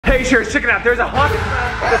Hey, sure, check it out. There's a haunted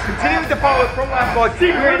clown that's continuing to follow us from last vlog.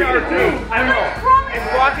 Secret in our room. I don't know. And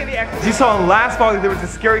blocking the exit. As you saw in last vlog, there was a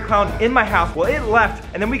scary clown in my house. Well, it left,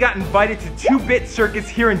 and then we got invited to 2-Bit Circus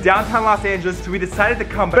here in downtown Los Angeles, so we decided to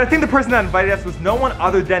come. But I think the person that invited us was no one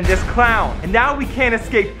other than this clown. And now we can't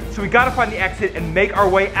escape, so we gotta find the exit and make our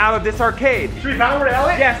way out of this arcade. Should we power to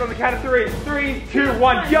Elliot? Yes, on the count of 3. 3, 2,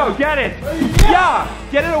 1, go, get it. Yeah,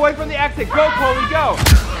 get it away from the exit. Go, Coley, go.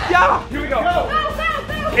 Yeah, here we go. Go.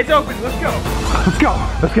 It's open, let's go. Let's go,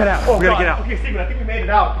 let's get out. Oh, we gotta get out. Okay, Steven, I think we made it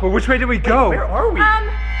out. But which way did we go? Where are we?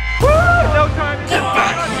 Woo! No time. Let's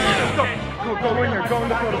go. Go in here, go in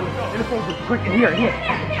the photo booth. In the photo booth, quick, in here.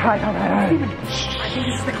 Hide. Steven, I think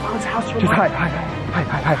this is the clown's house. Just hide.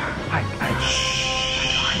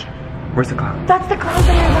 Shh. Where's the clown? That's the clown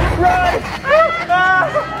in your left. Right!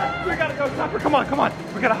 We gotta go, Topper, come on.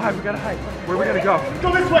 We gotta hide. Where are we gonna go?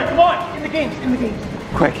 Go this way, come on! In the games.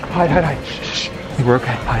 Quick, hide. Shh. We're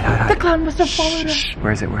okay. Hide. The clown must have followed us.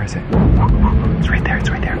 Where is it? It's right there.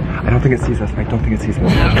 I don't think it sees us. Go.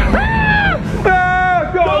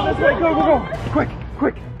 Go this way. Go. Quick.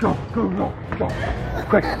 Go.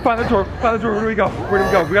 Quick. Find the door. Where do we go?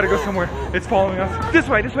 We gotta go somewhere. It's following us. This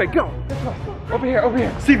way. Go. This way. Over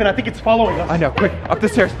here. Steven, I think it's following us. I know. Quick. Up the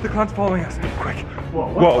stairs. The clown's following us. Quick.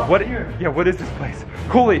 Whoa. What? Yeah. What is this place?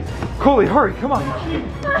 Coley, hurry. Come on.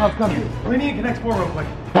 The clown's coming. Play me in Connect 4 real quick.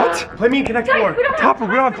 What? Play me in Connect 4. Topper,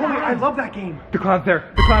 we don't have time. I love that game. The clown's there.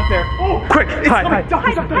 Oh, quick. Hide. Hide.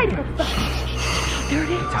 There it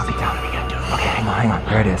is. Sit down. Okay, hang on.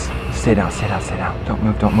 There it is. Stay down. Don't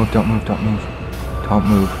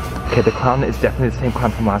move. Okay, the clown is definitely the same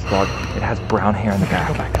clown from last vlog. It has brown hair in the back.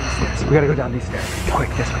 Go back down the stairs. We gotta go down these stairs. Quick,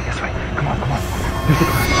 this way. Come on. There's the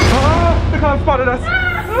clown. Oh, the clown spotted us.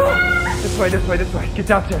 This way. Get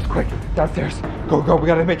downstairs, quick. Downstairs. Go. We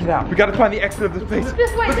gotta make it out. We gotta find the exit of this place.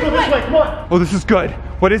 This way. Come on. Oh, this is good.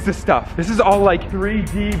 What is this stuff? This is all like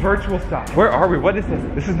 3D virtual stuff. Where are we? What is this?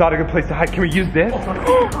 This is not a good place to hide. Can we use this?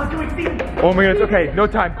 Oh my goodness. Okay, no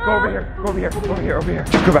time. Go over here. Go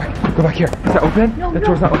back here. Is that open? No, that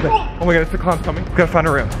door's not open. Oh my goodness, the clown's coming. We gotta find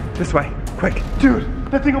a room. This way. Quick. Dude,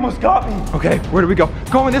 that thing almost got me. Okay, where do we go?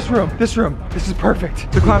 Go in this room. This is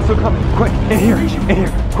perfect. The clown's still coming. Quick, in here.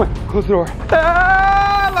 Quick, close the door.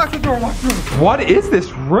 Lock the door. What is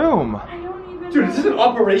this room? Dude, is this an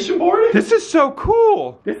operation board? This is so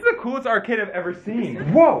cool. This is the coolest arcade I've ever seen.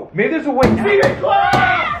 Whoa, maybe there's a way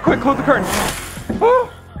out. Quick, close the curtain. Oh.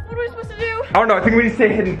 What are we supposed to do? I don't know, I think we need to stay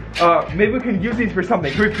hidden. Maybe we can use these for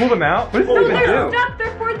something. Can we pull them out? What does this even do? They're stuck,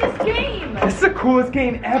 they're for this game. This is the coolest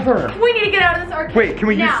game ever. We need to get out of this arcade. Wait, can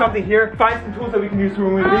we use something here? Find some tools that we can use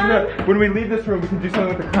when we leave this room, we can do something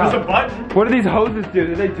with the clown. There's a button. What do these hoses do?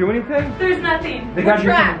 Do they do anything? There's nothing. They gotta do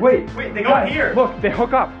something. Wait, they go here. Look, they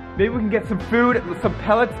hook up. Maybe we can get some food, some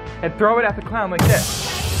pellets, and throw it at the clown like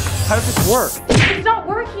this. How does this work? It's not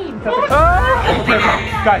working.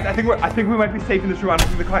 Guys, I think we might be safe in this room. I don't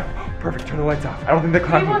think the clown. Perfect. Turn the lights off. I don't think the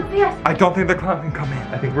clown. Won't see us. I don't think the clown can come in.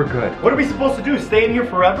 I think we're good. What are we supposed to do? Stay in here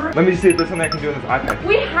forever? Let me see if there's something I can do on this iPad.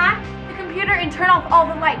 We hack the computer and turn off all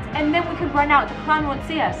the lights, and then we can run out. The clown won't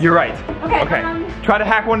see us. You're right. Okay. Try to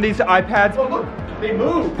hack one of these iPads. Oh look, they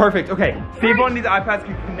move. Perfect. Okay. See if one of these iPads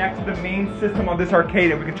can connect to the main system of this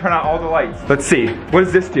arcade, and we can turn out all the lights. Let's see. What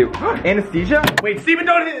does this do? Anesthesia? Wait, Steven,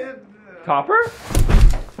 don't hit. Topper?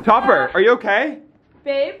 Are you okay?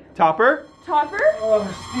 Babe? Topper? Oh,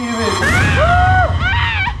 Steven.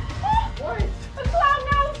 What? The clown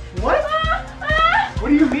knows. What? What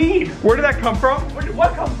do you mean? Where did that come from? Where did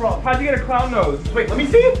what come from? How'd you get a clown nose? Wait, let me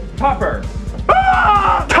see. Topper.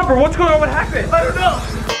 Topper, what's going on? What happened? I don't know.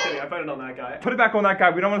 I bet it on that guy. Put it back on that guy.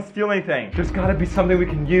 We don't want to steal anything. There's gotta be something we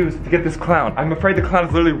can use to get this clown. I'm afraid the clown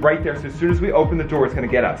is literally right there, so as soon as we open the door, it's gonna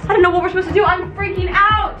get us. I don't know what we're supposed to do. I'm freaking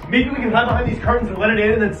out. Maybe we can hide behind these curtains and let it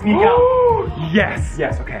in and then sneak out. Yes.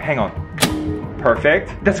 Okay, hang on.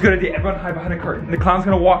 Perfect. That's a good idea. Everyone hide behind a curtain. The clown's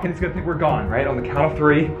gonna walk in, he's gonna think we're gone, right? On the count of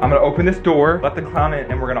 3, I'm gonna open this door, let the clown in,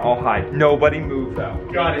 and we're gonna all hide. Nobody move though.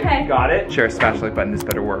 Got it. Okay. Got it? Share a smash like button, this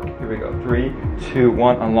better work. Here we go. 3, 2,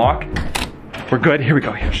 1, unlock. We're good, here we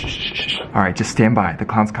go. Here, shh. All right, just stand by. The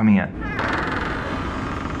clown's coming in.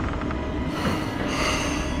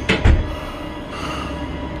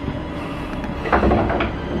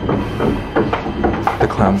 The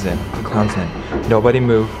clown's in. Nobody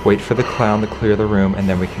move. Wait for the clown to clear the room, and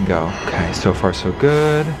then we can go. Okay, so far so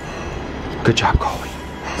good. Good job, Coley.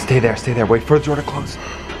 Stay there. Wait for the door to close.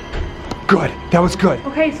 Good, that was good.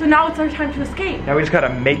 Okay, so now it's our time to escape. Now we just gotta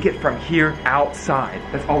make it from here outside.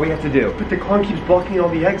 That's all we have to do. But the clown keeps blocking all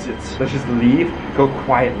the exits. Let's just leave, go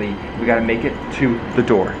quietly. We gotta make it to the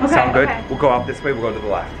door. Okay, Sound good? okay. We'll go out this way, we'll go to the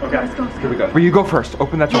left. Okay, let's go. Here we go. Well, you go first.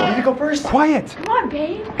 Open that door. You need to go first. Quiet. Come on,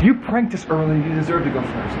 babe. You pranked us earlier. You deserve to go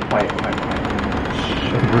first. Quiet, quiet, quiet.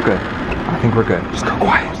 Shh. I think we're good. I think we're good. Just go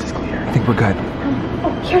quiet. Just clear. I think we're good. Oh,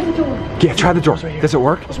 here's the door. Yeah, try the door. Does it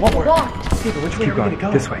work? There's one more. Locked. Steven, which way Keep are we going. gonna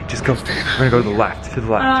go? This way. Just go. We're gonna go to the left. To the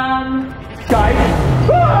left. Guys.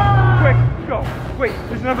 Quick, go. Wait,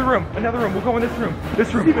 there's another room. Another room. We'll go in this room.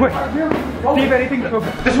 This room. Quick. See if anything's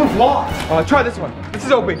open. This one's locked. Try this one. This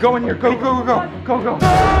is open. Go in here. Go, go, go, go. Go, go.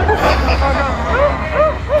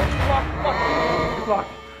 It's locked.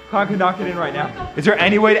 Clown cannot get in right now. Is there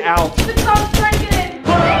any way to out? The clown's trying to get in.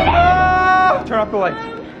 Turn off the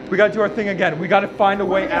lights. We gotta do our thing again. We gotta find a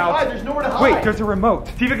way out. There's nowhere to hide. Wait, there's a remote.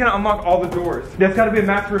 See if it can unlock all the doors. There's gotta be a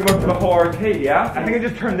master remote to the whole arcade, yeah? I think I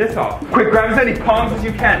just turned this off. Quick, grab as many palms as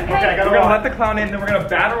you can. Okay, I got We're it. gonna let the clown in, then we're gonna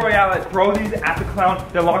battle royale it, throw these at the clown,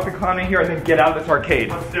 then lock the clown in here, and then get out of this arcade.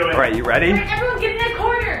 Let's do it. All right, you ready? Alright, everyone get in that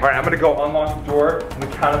corner. All right, I'm gonna go unlock the door on the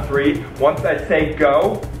count of 3. Once I say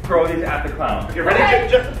go, throw these at the clown. Get ready Okay.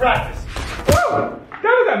 just to practice. Woo! That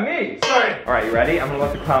was at me. Sorry. All right, you ready? I'm gonna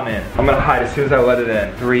let the clown in. I'm gonna hide as soon as I let it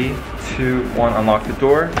in. 3, 2, 1, unlock the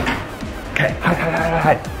door. Okay, hide, hide, hide,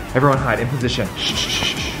 hide. Everyone hide, in position. Shh, shh,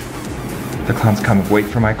 shh, shh. The clown's coming, wait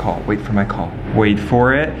for my call, wait for my call. Wait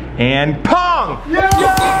for it, and pong! Yeah!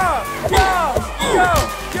 Go,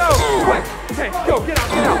 go, quick. Okay, go, get out,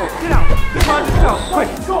 get out, get out. The clown just fell,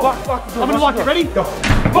 quick. Lock the door. I'm gonna lock it. Ready? Go.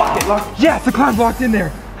 Lock it, lock it. Yes, the clown's locked in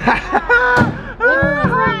there.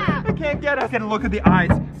 I can't get us. Gotta look at the eyes.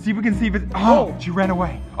 See if we can see if it's. Oh, she ran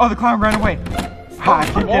away. Oh, the clown ran away. I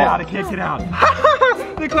can't get out. I can't get out.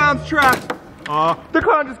 The clown's trapped. The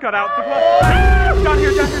clown just got out. The clown. Down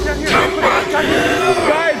here, down here, down here. Down here.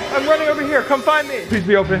 Guys, I'm running over here. Come find me. Please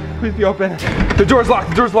be open. Please be open. The door's locked.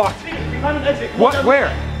 The door's locked. Behind an exit. What? Where?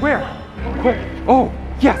 Where? Quick. Oh,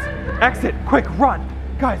 yes. Exit. Quick, run.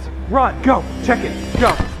 Guys, run. Go. Check it.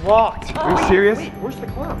 Go. Locked. Are you serious? Wait, where's the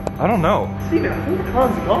clown? I don't know. Steven, I think the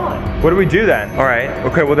clown's gone. What do we do then? All right.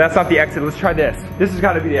 Okay, well that's not the exit. Let's try this. This has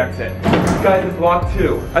got to be the exit. Guys, it's locked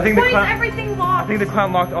too. I think the Why is clown. everything I locked? think the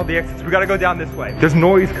clown locked all the exits. We gotta go down this way. There's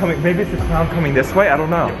noise coming. Maybe it's the clown coming this way. I don't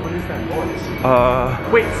know. What is that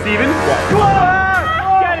noise? Wait, Wait, Steven?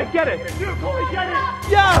 Get it, get it. Dude, Chloe, get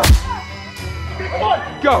it! Yeah. Come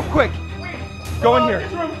on! Go, quick. Go in here.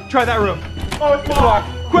 This room. Try that room. Oh, it's It's locked.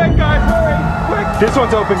 locked. Quick, guys, hurry. Quick. This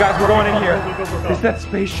one's open, guys. We're going in here. Go, go, go, go. It's that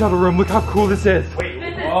space shuttle room. Look how cool this is. Wait.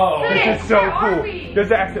 This is Whoa. sick. This is so Where are cool. we?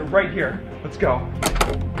 There's an exit right here. Let's go.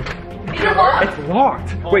 Is it locked? It's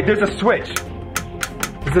locked. Wait, there's a switch.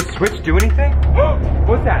 Does the switch do anything?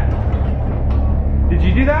 What's that? Did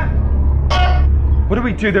you do that? What do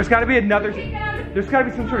we do? There's gotta be another, there's gotta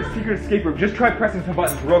be some sort of secret escape room. Just try pressing some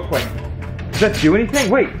buttons real quick. Does that do anything?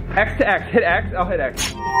 Wait, X to X. Hit X, I'll hit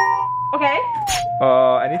X. Okay.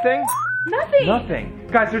 Anything? Nothing. Nothing.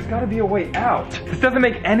 Guys, there's gotta be a way out. This doesn't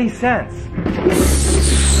make any sense.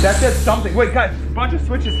 That says something. Wait, guys, a bunch of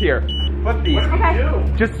switches here. Flip these.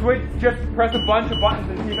 Okay. Just switch, just press a bunch of buttons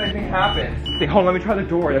and see if anything happens. Hey, hold on, let me try the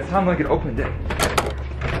door. That sounded like it opened it.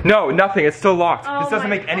 No, nothing. It's still locked. Oh This doesn't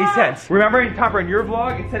my make any God. sense. Remember, Topper, in your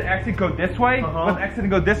vlog, it said exit, go this way. Let's exit and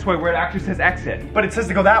go this way where it actually says exit. But it says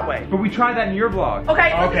to go that way. But we tried that in your vlog.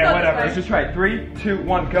 Okay. let's Okay, go whatever. Let's This just try it. 3, 2,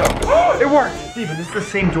 1, go. It worked. Steven, this is the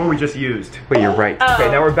same door we just used. Wait, you're right. Oh. Okay,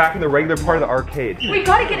 now we're back in the regular part of the arcade. way. We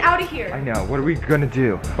gotta get out of I here. know. What are we gonna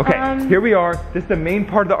do? Okay, here we are. This is the main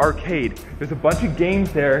part of the arcade. There's a bunch of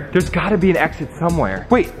games there. There's gotta be an exit somewhere.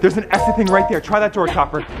 Wait, there's an exit thing right there. Try that door,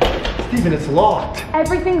 Chopper. Steven, it's locked.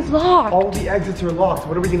 Everything's locked. All the exits are locked.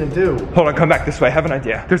 What are we gonna do? Hold on, come back this way. I have an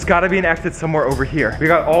idea. There's gotta be an exit somewhere over here. We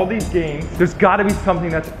got all these games. There's gotta be something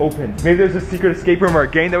that's open. Maybe there's a secret escape room or a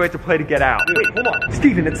game that we have to play to get out. Wait, hold on.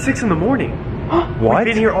 Steven, it's 6 in the morning. What?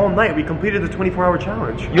 We've been here all night. We completed the 24-hour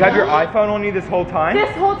challenge. You have your iPhone on you this whole time? This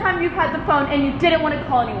whole time you've had the phone and you didn't want to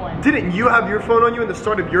call anyone. Didn't you have your phone on you in the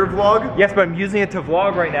start of your vlog? Yes, but I'm using it to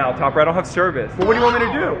vlog right now, Topper. I don't have service. Well, what do you want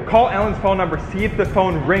me to do? Call Ellen's phone number, see if the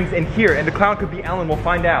phone rings in here, and the clown could be Ellen. We'll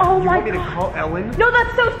find out. Oh You my want me to God. call Ellen? No,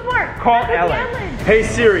 that's so smart. Call That could be Ellen. Hey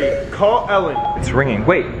Siri, call Ellen. It's ringing.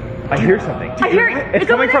 Wait, I hear something. I hear it. It's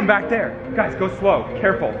It's over coming from there. back there. Guys, go slow.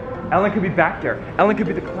 Careful. Ellen could be back there. Ellen could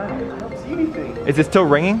be the clown. I don't see anything. Is it still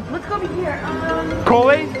ringing? Let's go over here.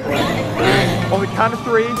 Coley? On the count of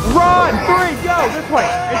 3. Run! 3, go! This way.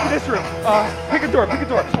 Into this room. Pick a door, pick a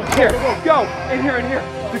door. Here, go. In here, in here.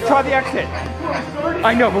 Just try the exit.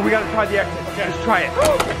 I know, but we gotta try the exit. Just try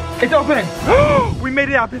it. It's opening. We made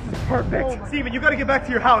it out. This is perfect. Steven, you gotta get back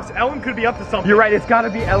to your house. Ellen could be up to something. You're right. It's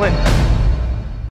gotta be Ellen.